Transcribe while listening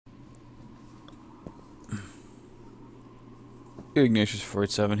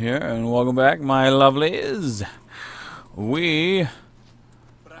Ignatius47 here, and welcome back, my lovelies. We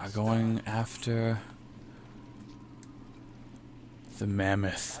are going after the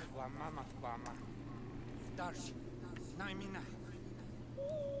Mammoth.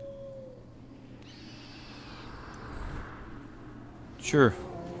 Sure.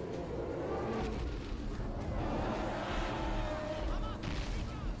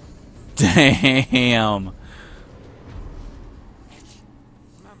 Damn.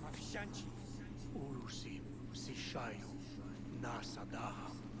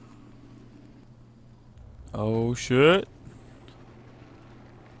 Oh shit.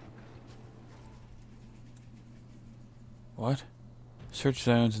 What? Search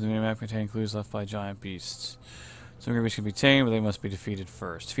zones in the minimap contain clues left by giant beasts. Some creatures can be tamed, but they must be defeated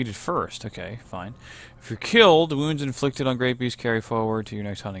first. Defeated first? Okay, fine. If you're killed, the wounds inflicted on great beasts carry forward to your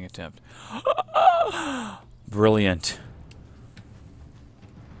next hunting attempt. Brilliant.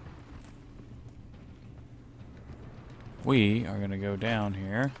 We are gonna go down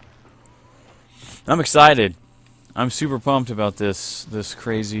here. I'm excited. I'm super pumped about this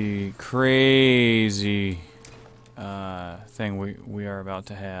crazy thing we are about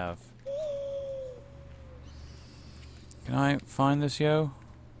to have. Can I find this, yo?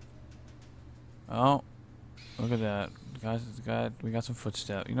 Oh, look at that, guys! We got some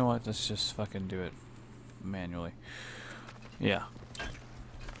footsteps. You know what? Let's just fucking do it manually. Yeah,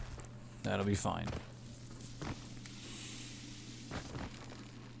 that'll be fine.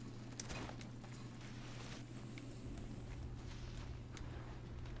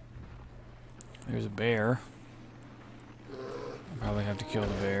 There's a bear. I'll probably have to kill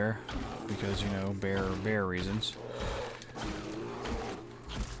the bear because, you know, bear reasons.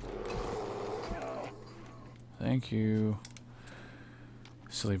 Thank you,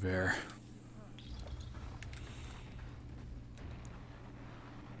 silly bear.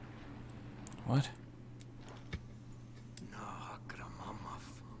 What?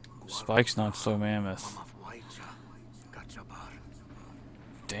 Spike's not so mammoth.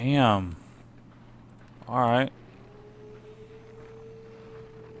 Damn. Alright.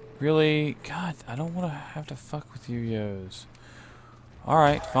 Really? God, I don't want to have to fuck with you yos.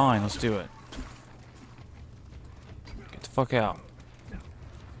 Alright, fine, let's do it. Get the fuck out.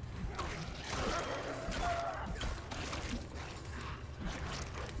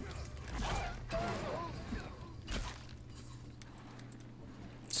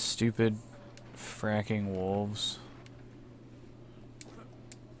 Stupid fracking wolves.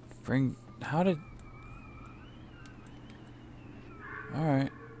 How did...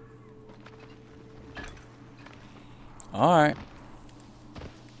 Alright. Alright.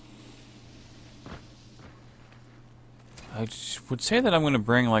 I would say that I'm going to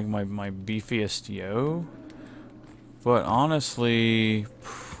bring, like, my beefiest yo. But honestly,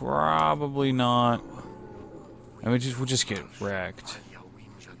 probably not. I mean, we'll just get wrecked.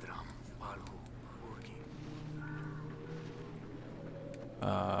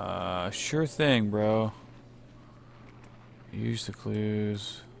 Sure thing, bro. Use the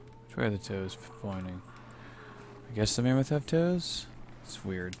clues. Which way are the toes pointing? I guess the mammoth have toes? It's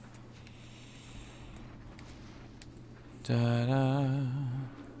weird. Da-da.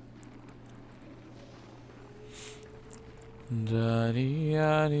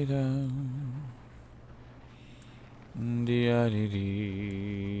 Da-dee-ya-dee-da.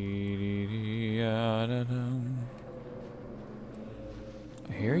 Dee-ya-dee-dee-dee-dee-ya-da-da.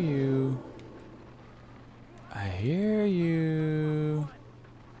 I hear you. I hear you.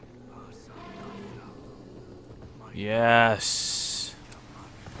 Yes.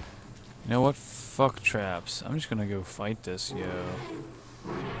 You know what? Fuck traps. I'm just gonna go fight this, yo.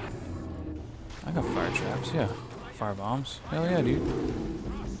 I got fire traps, yeah. Fire bombs. Hell yeah, dude.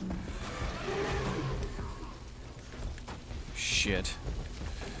 Shit.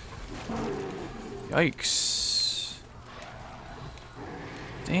 Yikes.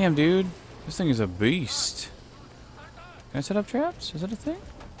 Damn, dude. This thing is a beast. Can I set up traps? Is that a thing?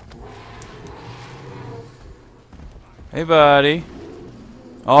 Hey, buddy.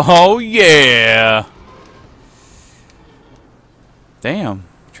 Oh, yeah. Damn.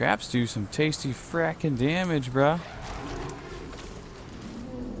 Traps do some tasty frackin' damage, bruh.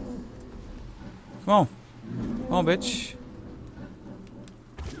 Come on. Come on, bitch.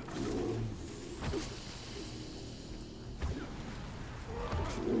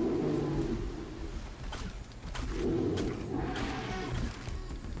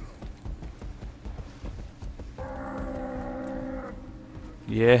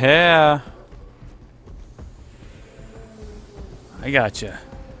 Yeah. I gotcha.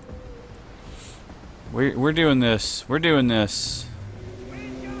 We're doing this. We're doing this.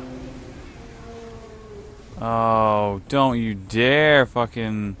 Oh, don't you dare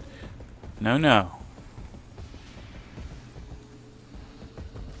fucking... No, no.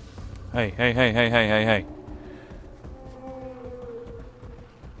 Hey, hey, hey, hey, hey, hey, hey.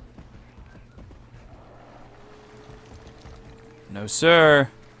 No, sir.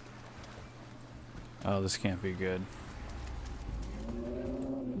 Oh, this can't be good.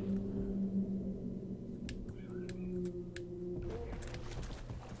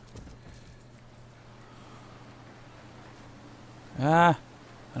 Ah,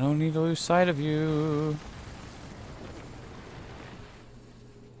 I don't need to lose sight of you.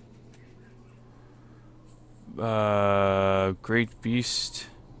 Great beast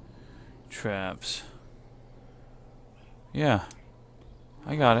traps. Yeah,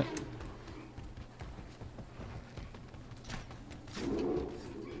 I got it.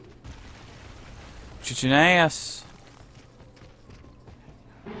 Chichin ass.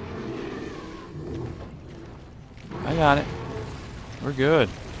 I got it. We're good.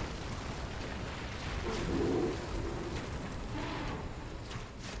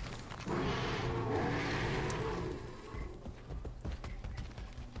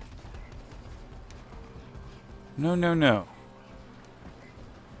 No, no, no.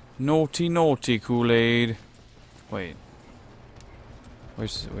 Naughty, naughty Kool-Aid. Wait.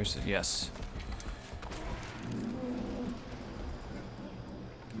 Where's it? Yes.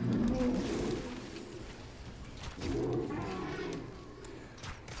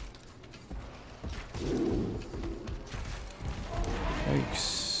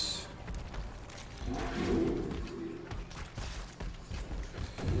 Yikes.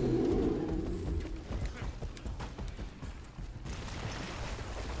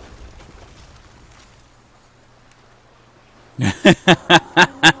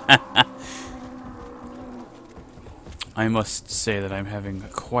 I must say that I'm having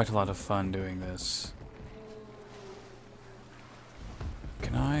quite a lot of fun doing this.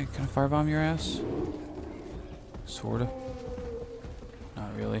 Can I firebomb your ass? Sorta.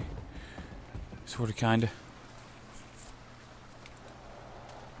 Not really. Sorta, kinda.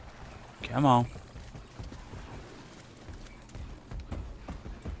 Come on.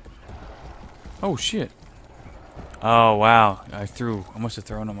 Oh shit. Oh wow. I must have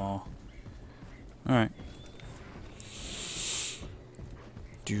thrown them all. Alright.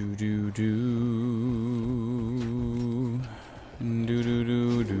 Do do do. Do do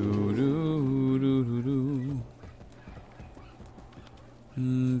do do do do do do.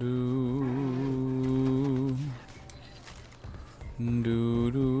 Do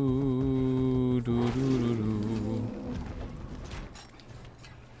do do do do do.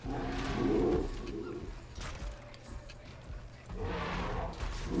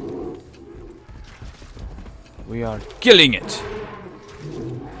 We are killing it.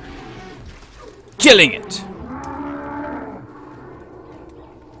 Killing it.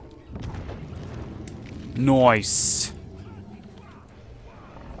 Nice.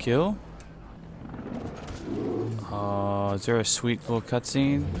 Kill? Oh, is there a sweet little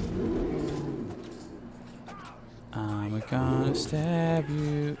cutscene? I'm gonna stab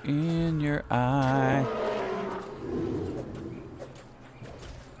you in your eye.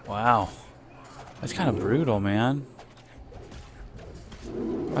 Wow. That's kind of brutal, man.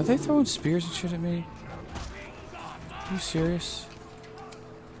 Are they throwing spears and shit at me? Are you serious?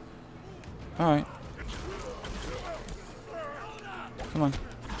 Alright. Come on.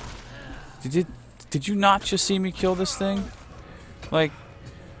 Did you not just see me kill this thing? Like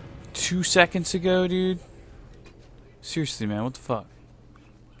 2 seconds ago, dude? Seriously, man, what the fuck?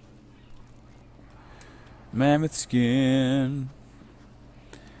 Mammoth skin.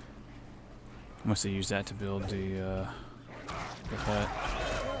 I must have used that to build the hut.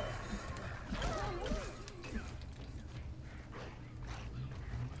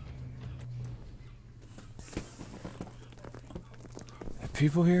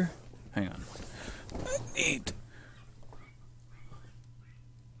 People here? Hang on. I need...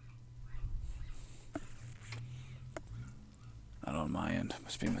 Not on my end.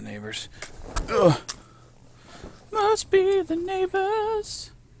 Must be my neighbors. Ugh. Must be the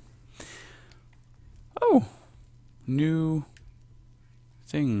neighbors. Oh. New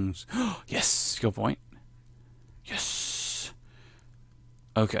things. Yes! Skill point. Yes!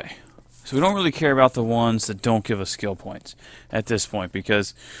 Okay. So we don't really care about the ones that don't give us skill points at this point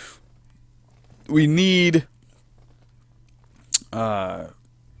because we need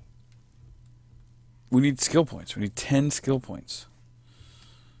skill points. We need 10 skill points.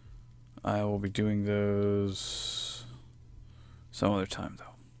 I will be doing those some other time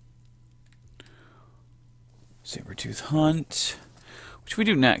though. Saber-tooth hunt. What should we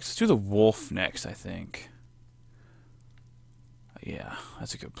do next? Let's do the wolf next, I think. Yeah,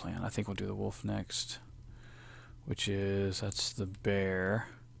 that's a good plan. I think we'll do the wolf next. Which is, that's the bear.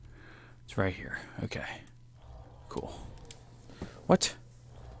 It's right here. Okay. Cool. What?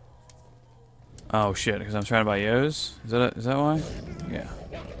 Oh shit, because I'm trying to buy Yo's? Is that why? Yeah.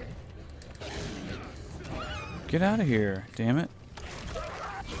 Get out of here, damn it.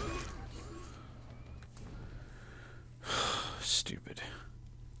 Stupid.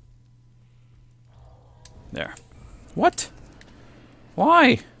 There. What?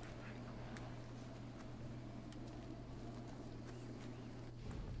 Why?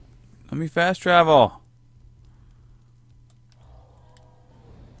 Let me fast travel.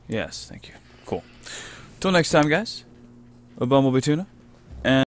 Yes, thank you. Cool. Till next time, guys. A bumblebee tuna.